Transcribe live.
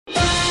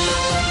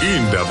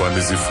Iindaba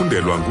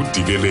nizifundelwa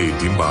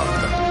nguDikeledi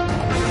Mbanga.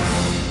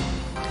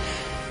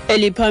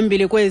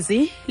 Eliphambili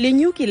kwezi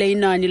linyukile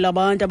inani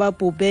labantu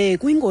ababhubhe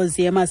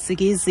kwingozi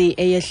yamasikizi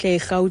eyehle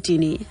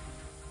eRhawutini.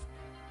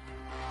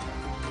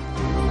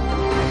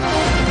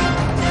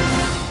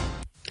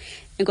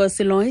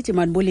 Inkosi Lloyd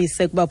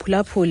manibulise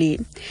kubaphulaphuli.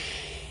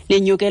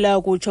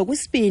 Linyukela kutsho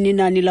kwisibini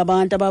inani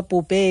labantu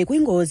ababhubhe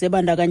kwingozi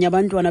ebandakanya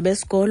abantwana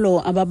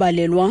besikolo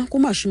ababalelwa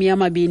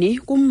kumashumi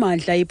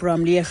kumandla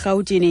iBramley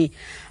eRhawutini.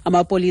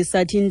 Amapolisa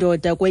athi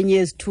indoda kwenye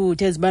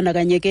izithuthi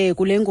ezibandakanyeke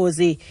kule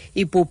ngozi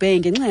ibhubhe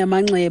ngenxa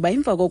yamanxeba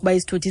emva kokuba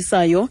isithuthi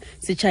sayo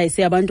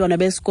sitshayise abantwana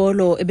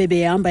besikolo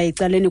ebebehamba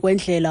ecaleni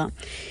kwendlela.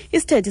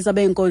 Isithethi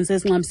sabeenkonzo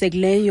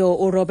ezingxamisekileyo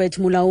uRobert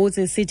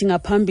Mulawuzi sithi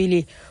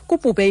ngaphambili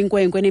kubhubhe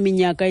inkwenkwe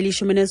eneminyaka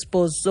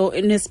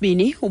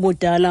eli-12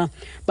 ubudala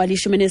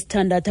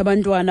bali-16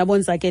 abantwana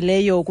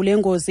bonzakeleyo kule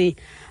ngozi.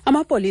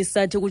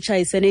 Amapolisa athi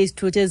kutshayisene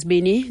izithuthi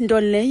ezibini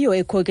nto leyo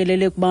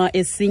ekhokelele kuba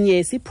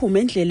esinye siphume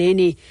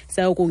endleleni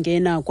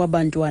sayokungena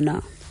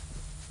kwabantwana.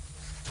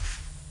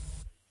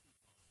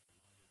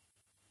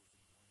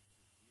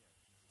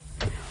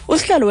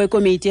 Usihlalo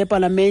wekomiti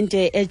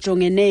yepalamente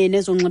ejongene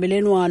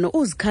nezonxibelelwano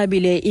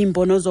uzikhabile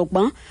iimbono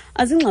zokuba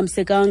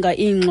azingxamisekanga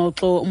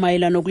iingxoxo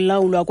mayelana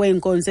nokulawulwa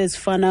kweenkonzo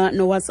ezifana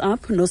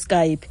noWhatsApp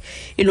noSkype.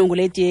 Ilungu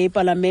le-DA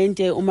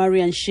epalamente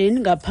uMarian Shin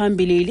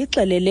ngaphambili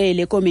lixelele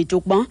le komiti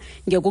ukuba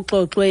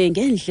ngekuxoxwe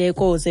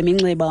ngeendleko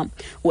zeminxeba.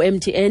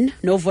 U-MTN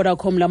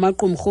noVodacom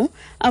lamaqumrhu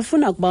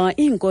afuna ukuba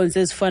iinkonzo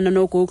ezifana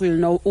noGoogle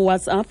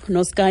noWhatsApp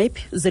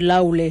noSkype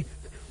zilawule.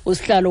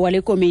 Usihlalo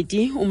wale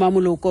komiti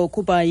uMamuluko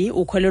Kubayi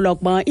ukholelwa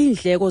ukuba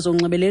iindleko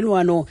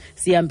zonxibelelwano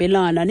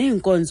zihambelana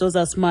neenkonzo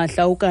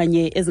zasimahla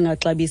okanye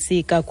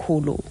ezingaxabisi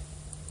kakhulu.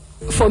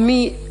 For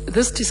me,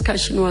 this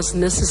discussion was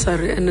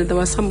necessary, and there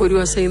was somebody who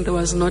was saying there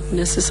was not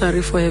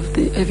necessary for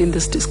having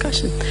this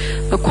discussion.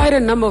 There are quite a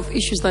number of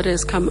issues that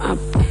has come up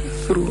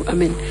through. I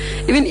mean,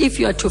 even if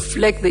you are to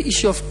flag the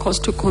issue of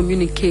cost to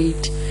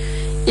communicate,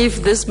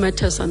 if these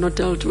matters are not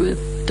dealt with,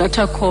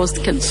 data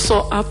cost can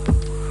soar up,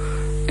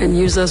 and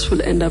users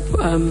will end up,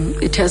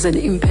 it has an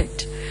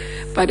impact.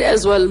 But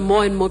as well,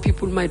 more and more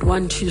people might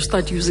want to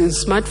start using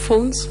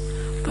smartphones,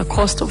 the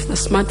cost of the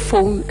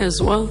smartphone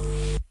as well.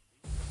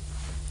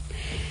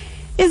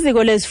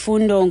 Iziko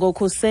lezifundo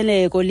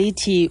ngokhuseleko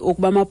lithi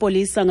ukuba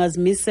amapolisa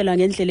angazimisela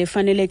ngendlela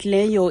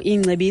efanelekileyo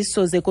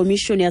iingcebiso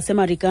zekomishoni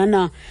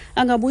yaseMarikana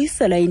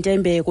angabuyisela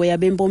intembeko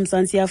yabembo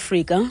Mzantsi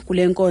Afrika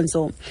kule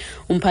nkonzo.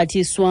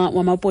 Umphathiswa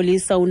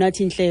wamapolisa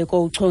uNathi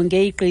Nhleko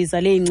uchonge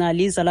igqiza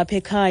leengcali zalapha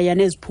ekhaya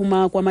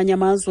neziphuma kwamanye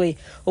amazwe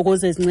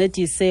ukuze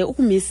zincedise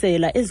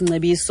ukumisela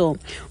ezingcebiso.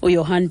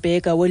 uJohan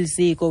Becker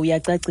weliziko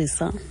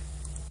uyacacisa.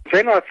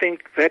 Then I think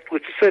that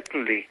would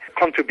certainly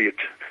contribute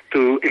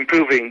to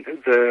improving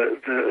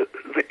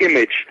the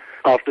image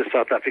of the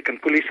South African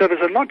Police Service,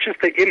 and not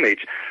just the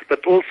image, but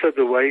also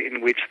the way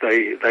in which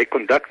they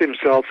conduct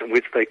themselves, in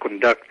which they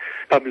conduct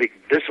public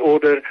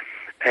disorder,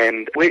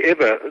 and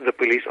wherever the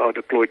police are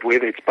deployed,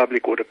 whether it's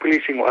public order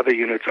policing or other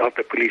units of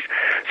the police.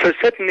 So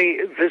certainly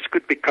this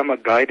could become a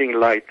guiding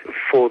light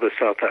for the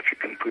South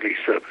African Police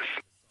Service.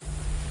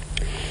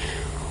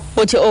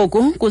 Uthi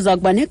oku kuza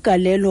kuba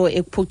negalelo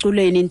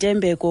ekuphuculeni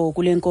intembeko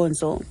kule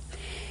nkonzo.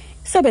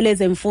 Isebe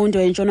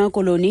lezemfundo eNtshona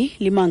Koloni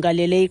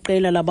limangalele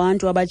iqela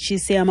labantu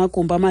abatshise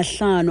amagumbi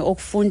 5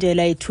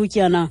 okufundela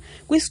ethutyana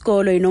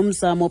kwisikolo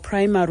iNomzamo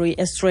Primary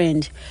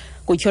eStrand.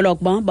 Kutyholwa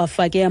ukuba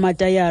bafake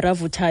amatayara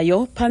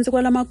avuthayo phantsi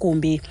kwala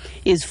magumbi.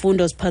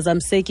 Izifundo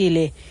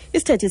ziphazamisekile.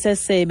 Isithethi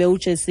sesebe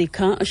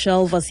uJessica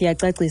Shalva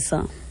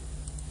siyacacisa.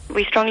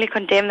 We strongly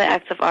condemn the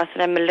acts of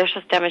arson and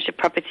malicious damage to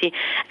property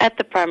at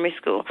the primary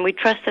school. We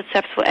trust that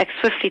SAPS will act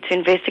swiftly to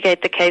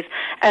investigate the case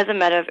as a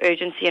matter of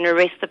urgency and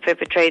arrest the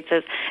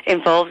perpetrators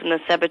involved in the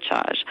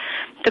sabotage.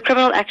 The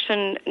criminal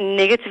action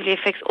negatively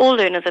affects all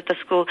learners at the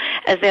school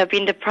as they are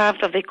being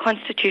deprived of their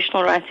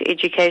constitutional right to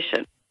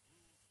education.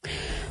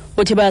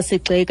 Uthi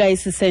basigxeka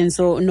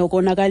isisenzo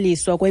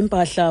nokonakaliswa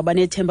kwempahla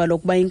banethemba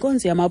lokuba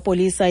inkonzo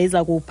yamapolisa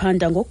iza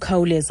kuphanda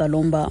ngokukhawuleza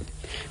lomba.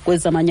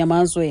 Kwezamanye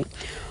amazwe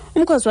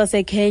umkhosi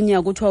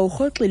waseKenya kuthiwa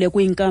urhoxile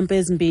kwiinkampu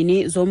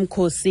ezimbini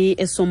zomkhosi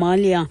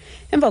eSomalia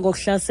emva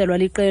kokuhlaselwa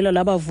liqela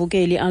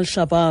labavukeli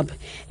Al-Shabaab.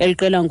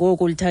 Eliqela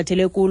ngoku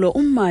lithathele kulo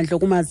ummandla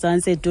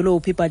kumazantsi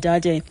edolophu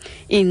iBadade.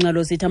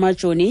 Iingxelo zithi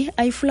amajoni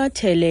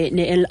ayifulathele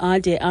ne-El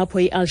Ade apho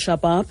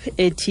i-Al-Shabaab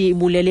ethi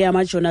ibulele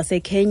amajoni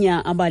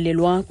aseKenya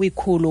abalelwa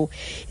kwikhulu.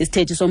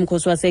 Isithethi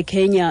somkhosi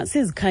waseKenya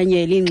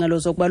sizikhanyela iingxelo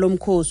zokuba lo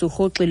mkhosi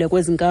urhoxile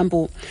kwezi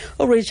nkampu.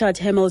 uRichard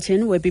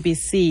Hamilton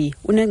weBBC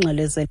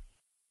unengxelezelo.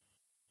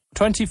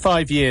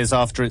 25 years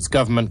after its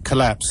government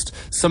collapsed,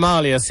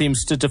 Somalia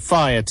seems to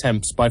defy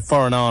attempts by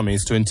foreign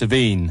armies to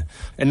intervene.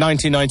 In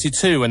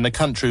 1992, when the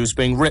country was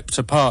being ripped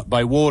apart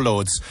by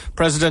warlords,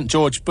 President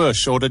George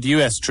Bush ordered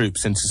US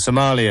troops into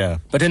Somalia.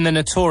 But in the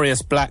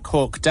notorious Black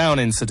Hawk Down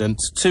incident,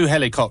 2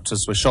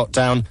 helicopters were shot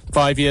down.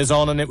 5 years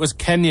on, and it was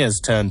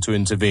Kenya's turn to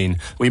intervene.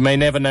 We may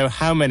never know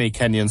how many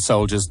Kenyan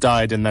soldiers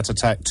died in that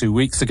attack 2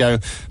 weeks ago,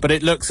 but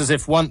it looks as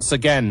if once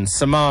again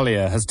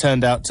Somalia has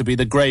turned out to be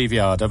the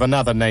graveyard of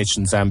another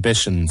nation's ambition.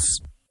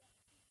 ambitions.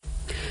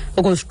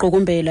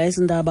 Ukusiqukumbela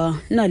izindaba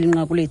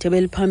nalinqaku lethu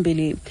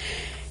ebeliphambili.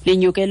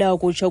 Linyuke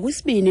layokutsho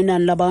kwisibini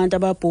inani labantu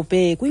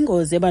ababhubhe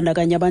kwingozi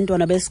ebandakanya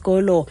abantwana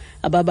besikolo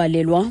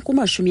ababalelwa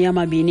kumashumi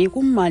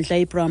kumandla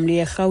iBramley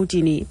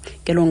eRhawutini.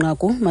 Ngelo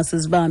nqaku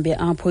masizibambe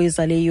apho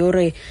izale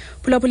yure.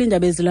 Phulaphula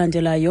indaba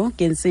ezilandelayo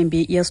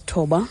ngentsimbi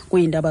yesithoba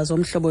kwiindaba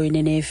zomhlobo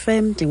wenene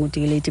FM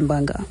ndinguDikeleti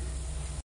Mbanga.